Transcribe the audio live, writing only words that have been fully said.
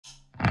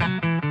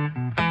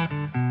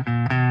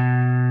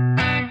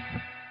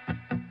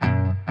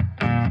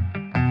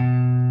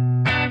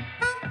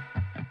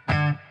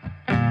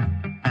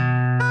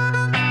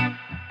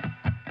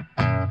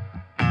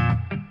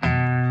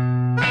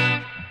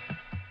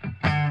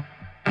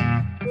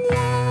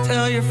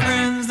Tell your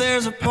friends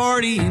there's a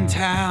party in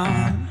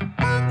town,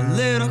 a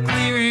little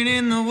clearing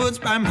in the woods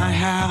by my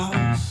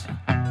house.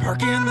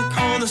 Park in the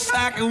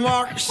cul-de-sac and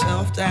walk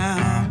yourself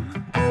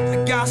down.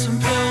 I got some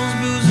pills,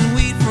 booze, and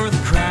weed for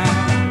the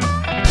crowd.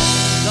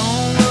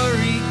 Don't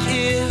worry,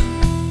 kid,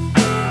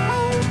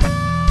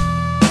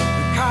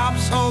 the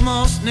cops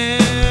almost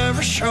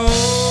never show.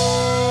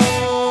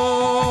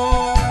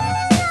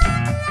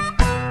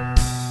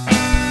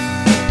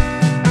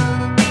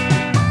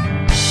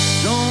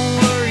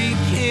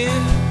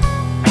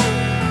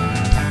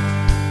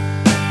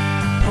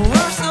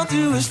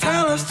 Do is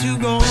tell us to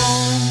go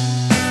home.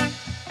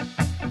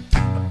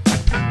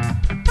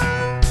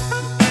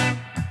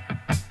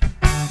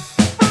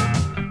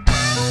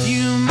 A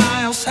few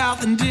miles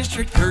south in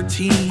District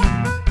 13,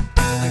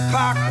 like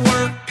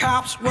clockwork,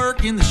 cops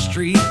work in the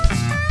streets,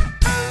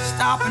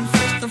 stop and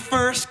frisk the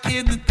first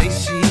kid that they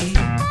see.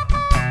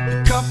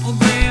 A couple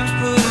grams,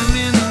 put them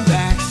in the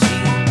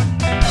backseat.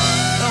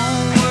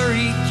 Don't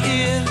worry,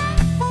 kid,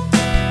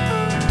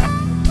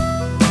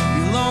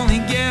 you'll only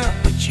get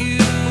what you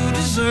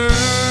deserve.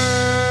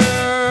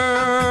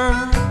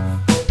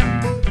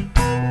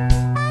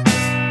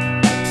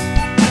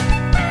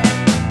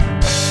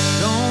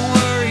 Don't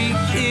worry,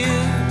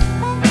 kid,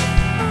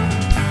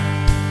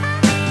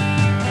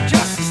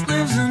 justice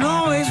lives and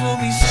always will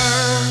be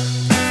served.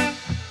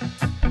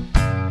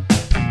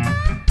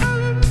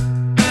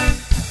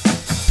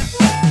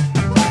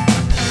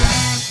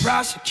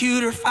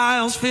 Prosecutor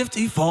files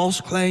 50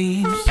 false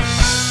claims,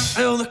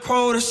 fill the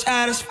quota,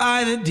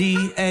 satisfy the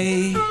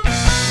DA.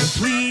 The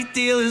plea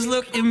deal is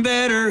looking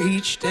better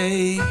each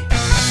day.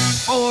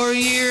 4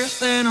 years,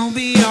 then he'll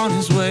be on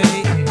his way.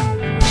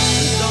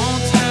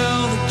 Don't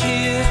tell the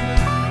kid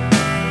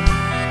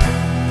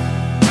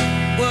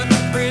what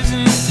the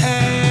prison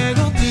tag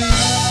will do.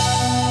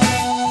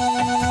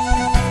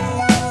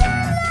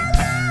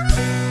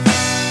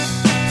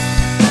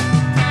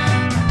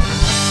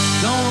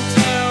 Don't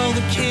tell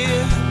the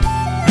kid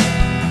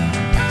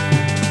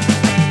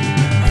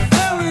a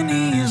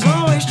felony is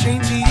always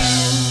chained to you.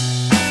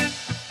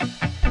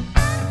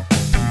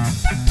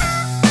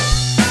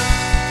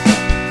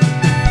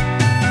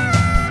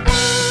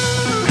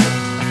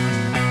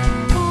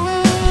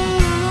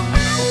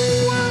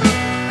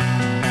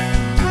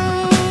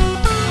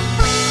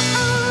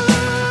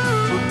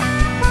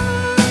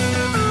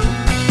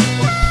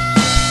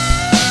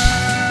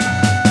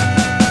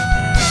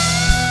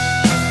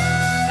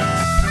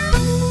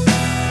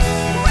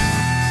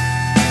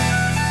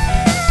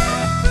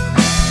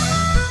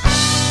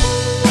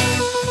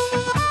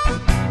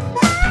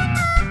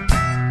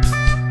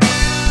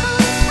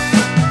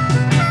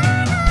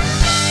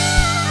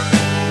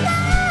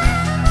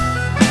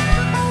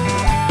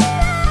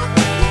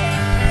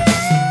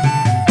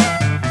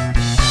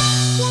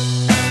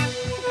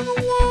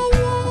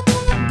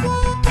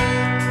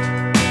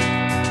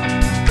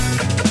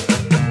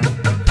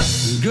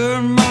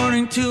 Good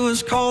morning to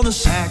us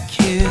cul-de-sac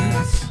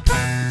kids.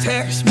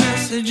 Text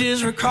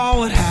messages recall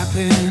what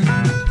happened.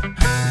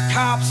 The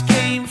cops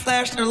came,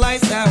 flashed their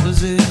lights, that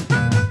was it.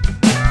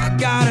 I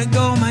gotta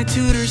go, my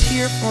tutor's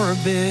here for a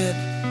bit.